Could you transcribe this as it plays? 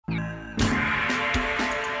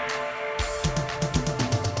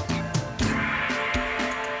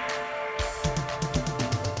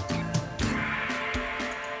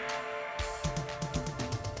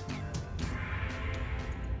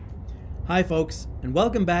Hi folks, and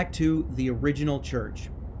welcome back to the original church.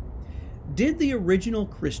 Did the original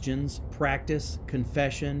Christians practice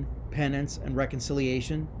confession, penance, and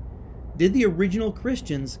reconciliation? Did the original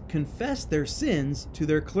Christians confess their sins to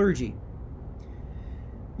their clergy?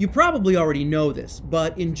 You probably already know this,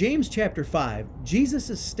 but in James chapter 5,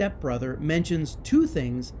 Jesus' stepbrother mentions two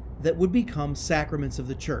things that would become sacraments of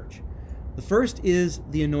the church. The first is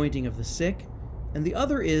the anointing of the sick, and the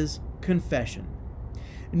other is confession.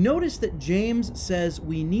 Notice that James says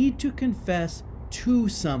we need to confess to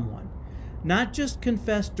someone, not just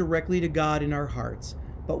confess directly to God in our hearts,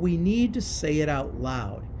 but we need to say it out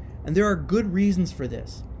loud. And there are good reasons for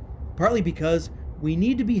this, partly because we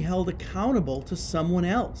need to be held accountable to someone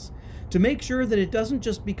else, to make sure that it doesn't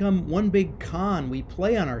just become one big con we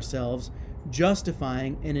play on ourselves,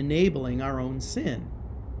 justifying and enabling our own sin.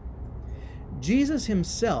 Jesus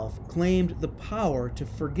himself claimed the power to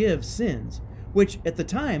forgive sins, which at the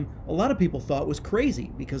time a lot of people thought was crazy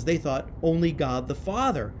because they thought only God the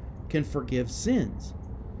Father can forgive sins.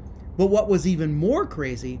 But what was even more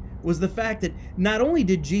crazy was the fact that not only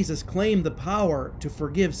did Jesus claim the power to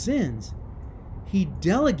forgive sins, he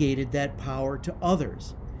delegated that power to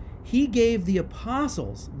others. He gave the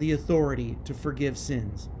apostles the authority to forgive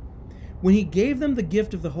sins. When he gave them the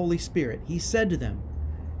gift of the Holy Spirit, he said to them,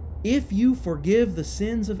 "If you forgive the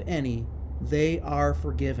sins of any, they are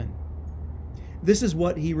forgiven." This is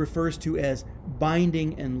what he refers to as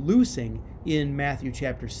binding and loosing in Matthew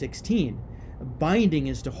chapter 16. Binding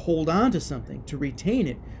is to hold on to something, to retain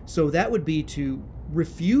it, so that would be to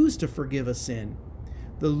refuse to forgive a sin.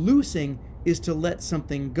 The loosing is to let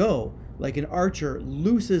something go, like an archer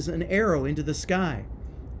looses an arrow into the sky.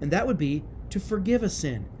 And that would be to forgive a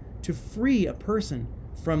sin, to free a person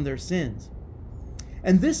from their sins.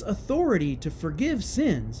 And this authority to forgive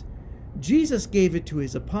sins, Jesus gave it to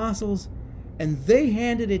his apostles, and they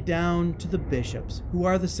handed it down to the bishops, who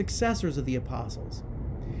are the successors of the apostles.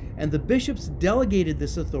 And the bishops delegated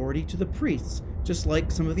this authority to the priests, just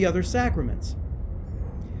like some of the other sacraments.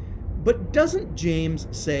 But doesn't James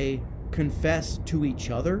say, confess to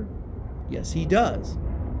each other? Yes, he does.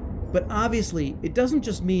 But obviously, it doesn't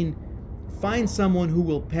just mean find someone who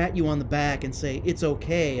will pat you on the back and say, it's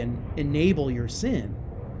okay, and enable your sin.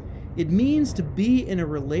 It means to be in a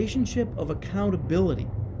relationship of accountability.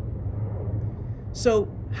 So,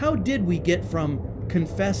 how did we get from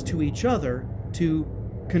confess to each other to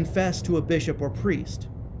confess to a bishop or priest?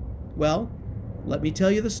 Well, let me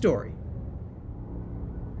tell you the story.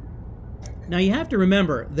 Now, you have to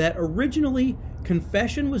remember that originally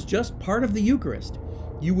confession was just part of the Eucharist.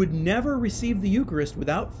 You would never receive the Eucharist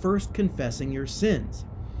without first confessing your sins.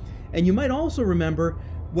 And you might also remember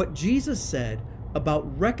what Jesus said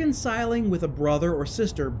about reconciling with a brother or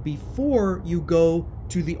sister before you go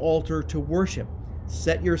to the altar to worship.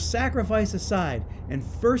 Set your sacrifice aside and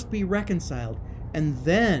first be reconciled, and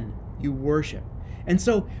then you worship. And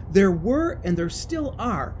so there were, and there still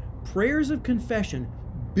are, prayers of confession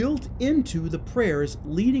built into the prayers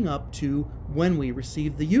leading up to when we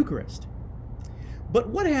receive the Eucharist. But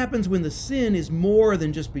what happens when the sin is more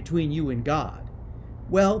than just between you and God?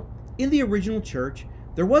 Well, in the original church,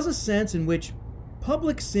 there was a sense in which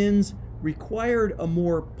public sins required a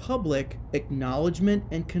more public acknowledgement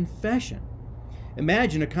and confession.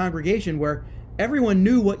 Imagine a congregation where everyone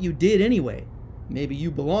knew what you did anyway. Maybe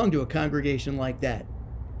you belong to a congregation like that.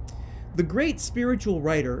 The great spiritual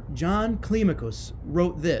writer John Climacus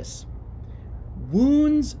wrote this: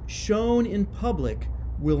 "Wounds shown in public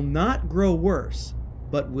will not grow worse,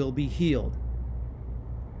 but will be healed."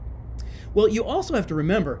 Well, you also have to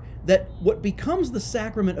remember that what becomes the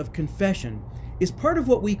sacrament of confession is part of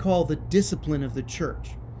what we call the discipline of the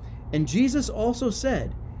church. And Jesus also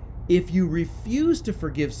said, if you refuse to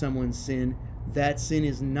forgive someone's sin, that sin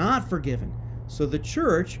is not forgiven. So the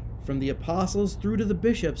church, from the apostles through to the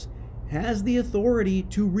bishops, has the authority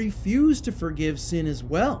to refuse to forgive sin as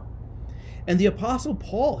well. And the apostle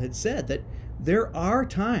Paul had said that there are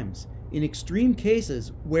times, in extreme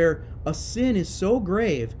cases, where a sin is so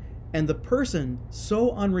grave and the person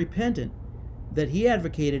so unrepentant that he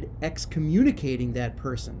advocated excommunicating that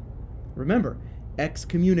person. Remember,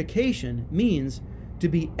 excommunication means to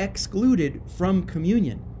be excluded from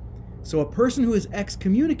communion. So a person who is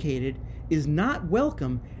excommunicated is not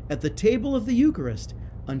welcome at the table of the Eucharist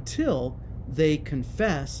until they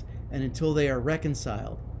confess and until they are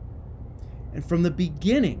reconciled. And from the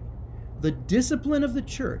beginning, the discipline of the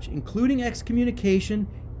church, including excommunication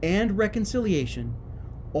and reconciliation,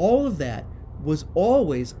 all of that was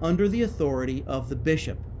always under the authority of the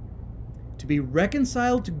bishop. To be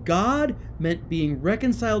reconciled to God meant being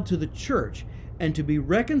reconciled to the church, and to be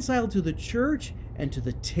reconciled to the church and to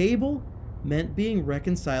the table meant being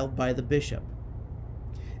reconciled by the bishop.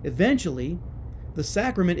 Eventually, the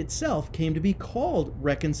sacrament itself came to be called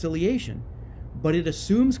reconciliation, but it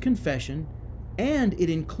assumes confession and it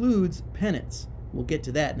includes penance. We'll get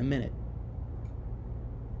to that in a minute.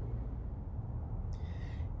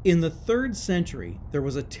 In the 3rd century, there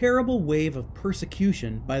was a terrible wave of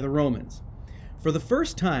persecution by the Romans. For the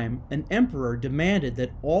first time, an emperor demanded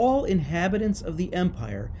that all inhabitants of the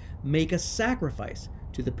empire make a sacrifice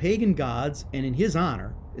to the pagan gods and in his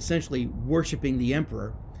honor, essentially worshiping the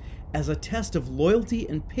emperor, as a test of loyalty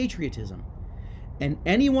and patriotism. And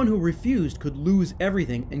anyone who refused could lose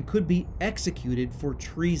everything and could be executed for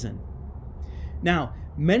treason. Now,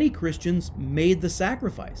 many Christians made the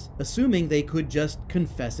sacrifice, assuming they could just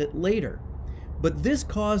confess it later. But this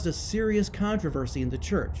caused a serious controversy in the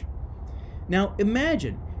church. Now,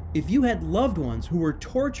 imagine if you had loved ones who were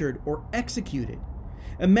tortured or executed.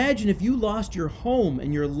 Imagine if you lost your home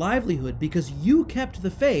and your livelihood because you kept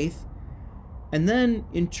the faith, and then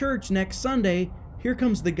in church next Sunday, here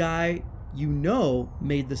comes the guy you know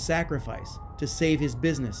made the sacrifice to save his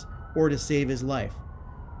business or to save his life.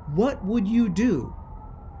 What would you do?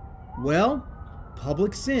 Well,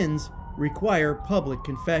 public sins require public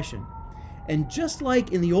confession. And just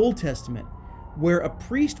like in the Old Testament, where a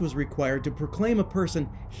priest was required to proclaim a person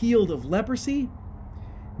healed of leprosy,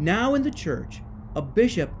 now in the church, a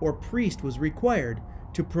bishop or priest was required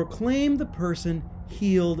to proclaim the person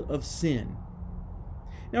healed of sin.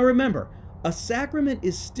 Now remember, a sacrament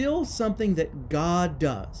is still something that God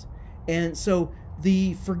does, and so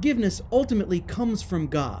the forgiveness ultimately comes from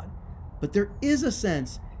God. But there is a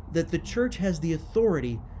sense that the church has the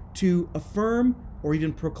authority to affirm or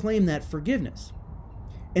even proclaim that forgiveness.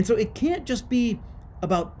 And so it can't just be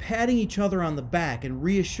about patting each other on the back and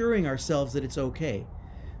reassuring ourselves that it's okay.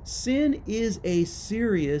 Sin is a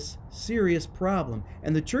serious, serious problem,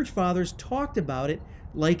 and the church fathers talked about it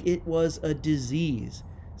like it was a disease.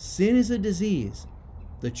 Sin is a disease.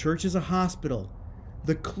 The church is a hospital.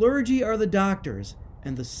 The clergy are the doctors,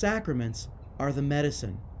 and the sacraments are the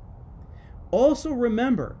medicine. Also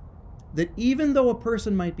remember that even though a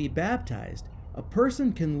person might be baptized, a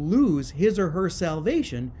person can lose his or her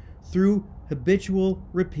salvation through habitual,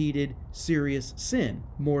 repeated, serious sin,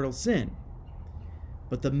 mortal sin.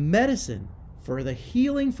 But the medicine for the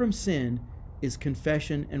healing from sin is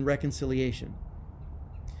confession and reconciliation.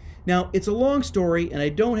 Now, it's a long story, and I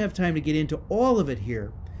don't have time to get into all of it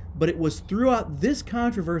here, but it was throughout this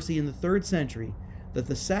controversy in the 3rd century that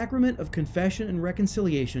the sacrament of confession and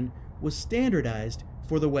reconciliation was standardized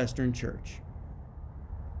for the Western Church.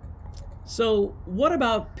 So, what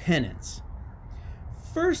about penance?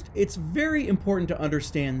 First, it's very important to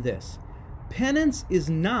understand this. Penance is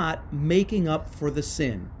not making up for the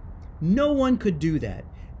sin. No one could do that.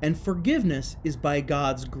 And forgiveness is by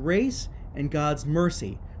God's grace and God's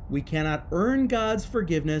mercy. We cannot earn God's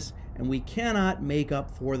forgiveness, and we cannot make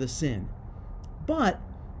up for the sin. But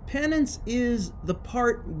penance is the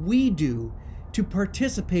part we do to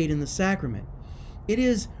participate in the sacrament. It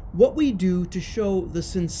is what we do to show the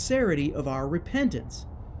sincerity of our repentance.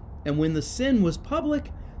 And when the sin was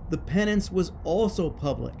public, the penance was also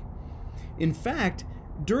public. In fact,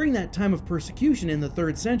 during that time of persecution in the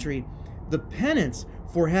 3rd century, the penance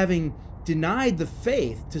for having denied the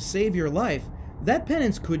faith to save your life, that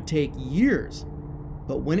penance could take years.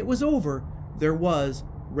 But when it was over, there was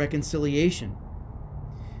reconciliation.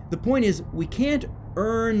 The point is, we can't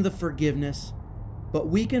earn the forgiveness, but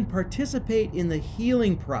we can participate in the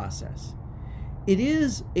healing process. It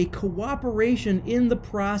is a cooperation in the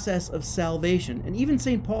process of salvation. And even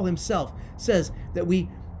St. Paul himself says that we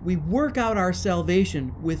work out our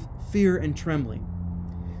salvation with fear and trembling.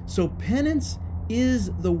 So penance is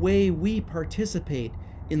the way we participate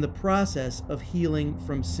in the process of healing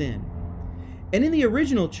from sin. And in the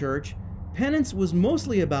original church, penance was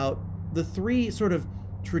mostly about the 3 sort of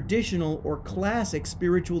traditional or classic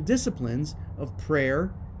spiritual disciplines of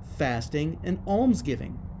prayer, fasting, and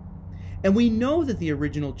almsgiving. And we know that the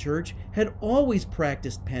original church had always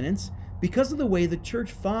practiced penance because of the way the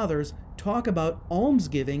church fathers talk about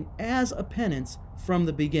almsgiving as a penance from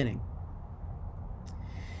the beginning.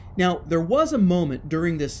 Now, there was a moment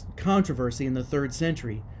during this controversy in the 3rd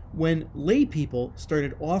century when lay people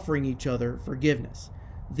started offering each other forgiveness.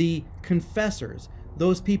 The confessors,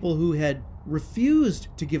 those people who had refused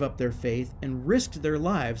to give up their faith and risked their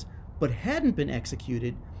lives but hadn't been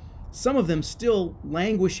executed, some of them still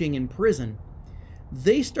languishing in prison,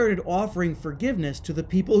 they started offering forgiveness to the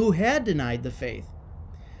people who had denied the faith.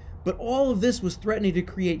 But all of this was threatening to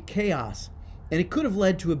create chaos, and it could have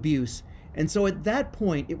led to abuse. And so at that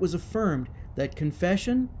point, it was affirmed that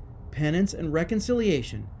confession, penance, and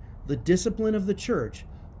reconciliation the discipline of the church,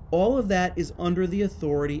 all of that is under the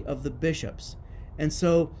authority of the bishops. And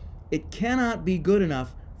so it cannot be good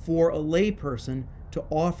enough for a layperson to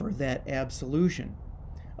offer that absolution.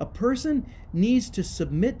 A person needs to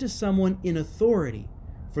submit to someone in authority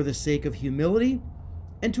for the sake of humility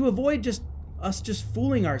and to avoid us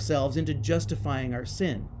fooling ourselves into justifying our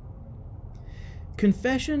sin.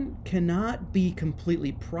 Confession cannot be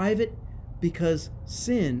completely private because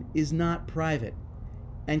sin is not private.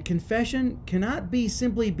 And confession cannot be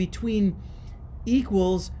simply between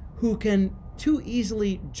equals who can too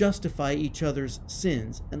easily justify each other's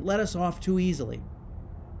sins and let us off too easily.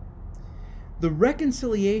 The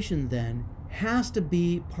reconciliation, then, has to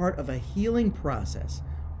be part of a healing process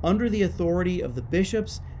under the authority of the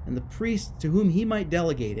bishops and the priests to whom he might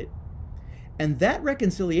delegate it. And that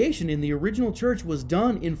reconciliation in the original church was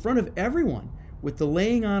done in front of everyone with the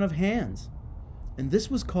laying on of hands. And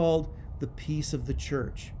this was called the peace of the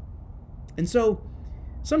church. And so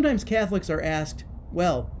sometimes Catholics are asked,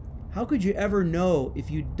 well, how could you ever know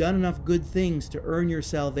if you'd done enough good things to earn your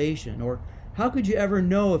salvation? Or how could you ever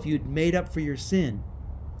know if you'd made up for your sin?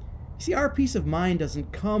 You see, our peace of mind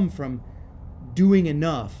doesn't come from doing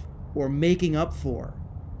enough or making up for.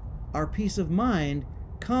 Our peace of mind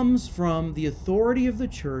comes from the authority of the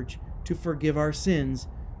church to forgive our sins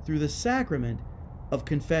through the sacrament of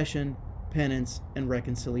confession, penance, and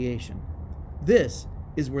reconciliation. This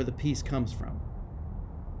is where the peace comes from.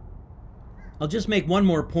 I'll just make one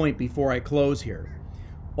more point before I close here.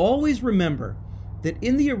 Always remember that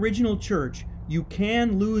in the original church, you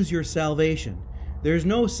can lose your salvation. There's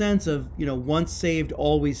no sense of, once saved,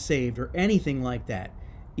 always saved, or anything like that.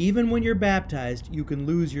 Even when you're baptized, you can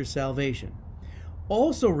lose your salvation.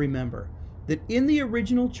 Also remember that in the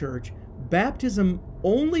original church, baptism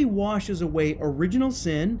only washes away original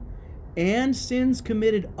sin and sins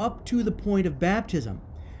committed up to the point of baptism.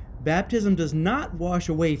 Baptism does not wash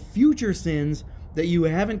away future sins that you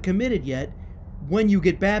haven't committed yet when you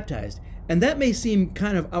get baptized. And that may seem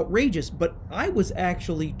kind of outrageous, but I was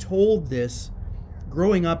actually told this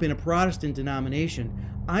growing up in a Protestant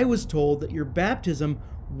denomination. I was told that your baptism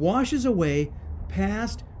washes away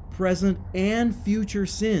past, present, and future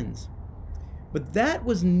sins. But that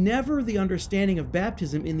was never the understanding of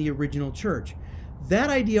baptism in the original church. That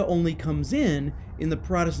idea only comes in the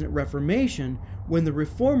Protestant Reformation when the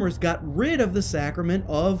Reformers got rid of the sacrament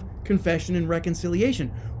of confession and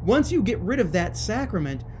reconciliation. Once you get rid of that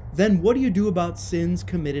sacrament, then what do you do about sins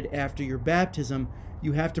committed after your baptism?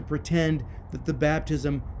 You have to pretend that the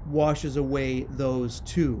baptism washes away those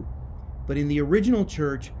too. But in the original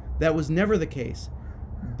church, that was never the case.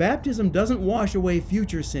 Baptism doesn't wash away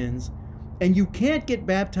future sins, and you can't get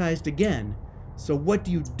baptized again. So what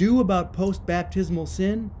do you do about post-baptismal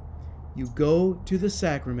sin? You go to the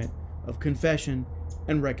sacrament of confession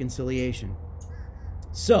and reconciliation.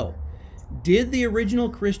 So, did the original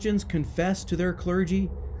Christians confess to their clergy?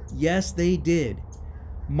 Yes, they did.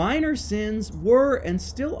 Minor sins were and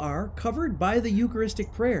still are covered by the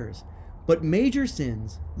Eucharistic prayers, but major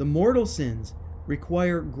sins, the mortal sins,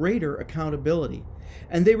 require greater accountability.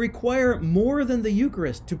 And they require more than the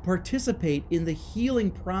Eucharist to participate in the healing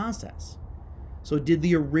process. So did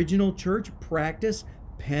the original church practice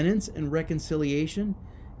penance and reconciliation?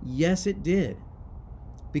 Yes, it did.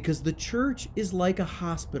 Because the church is like a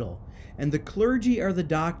hospital, and the clergy are the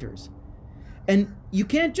doctors. And you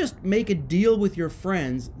can't just make a deal with your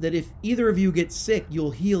friends that if either of you get sick,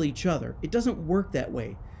 you'll heal each other. It doesn't work that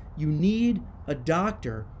way. You need a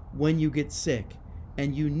doctor when you get sick,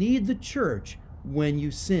 and you need the church when you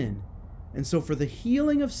sin. And so for the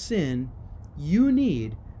healing of sin, you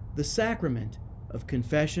need the sacrament of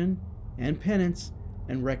confession and penance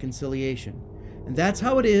and reconciliation. And that's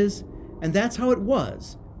how it is, and that's how it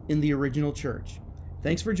was in the original church.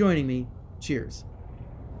 Thanks for joining me. Cheers.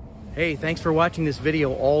 Hey, thanks for watching this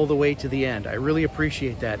video all the way to the end. I really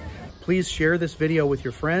appreciate that. Please share this video with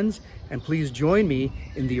your friends, and please join me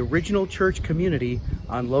in the original church community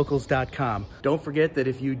on locals.com. Don't forget that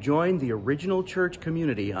if you join the original church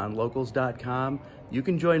community on locals.com, you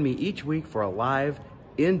can join me each week for a live,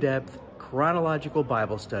 in-depth, chronological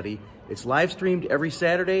Bible study. It's live streamed every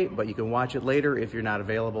Saturday, but you can watch it later if you're not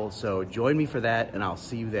available. So join me for that, and I'll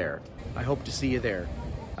see you there. I hope to see you there.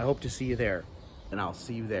 I hope to see you there, and I'll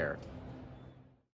see you there.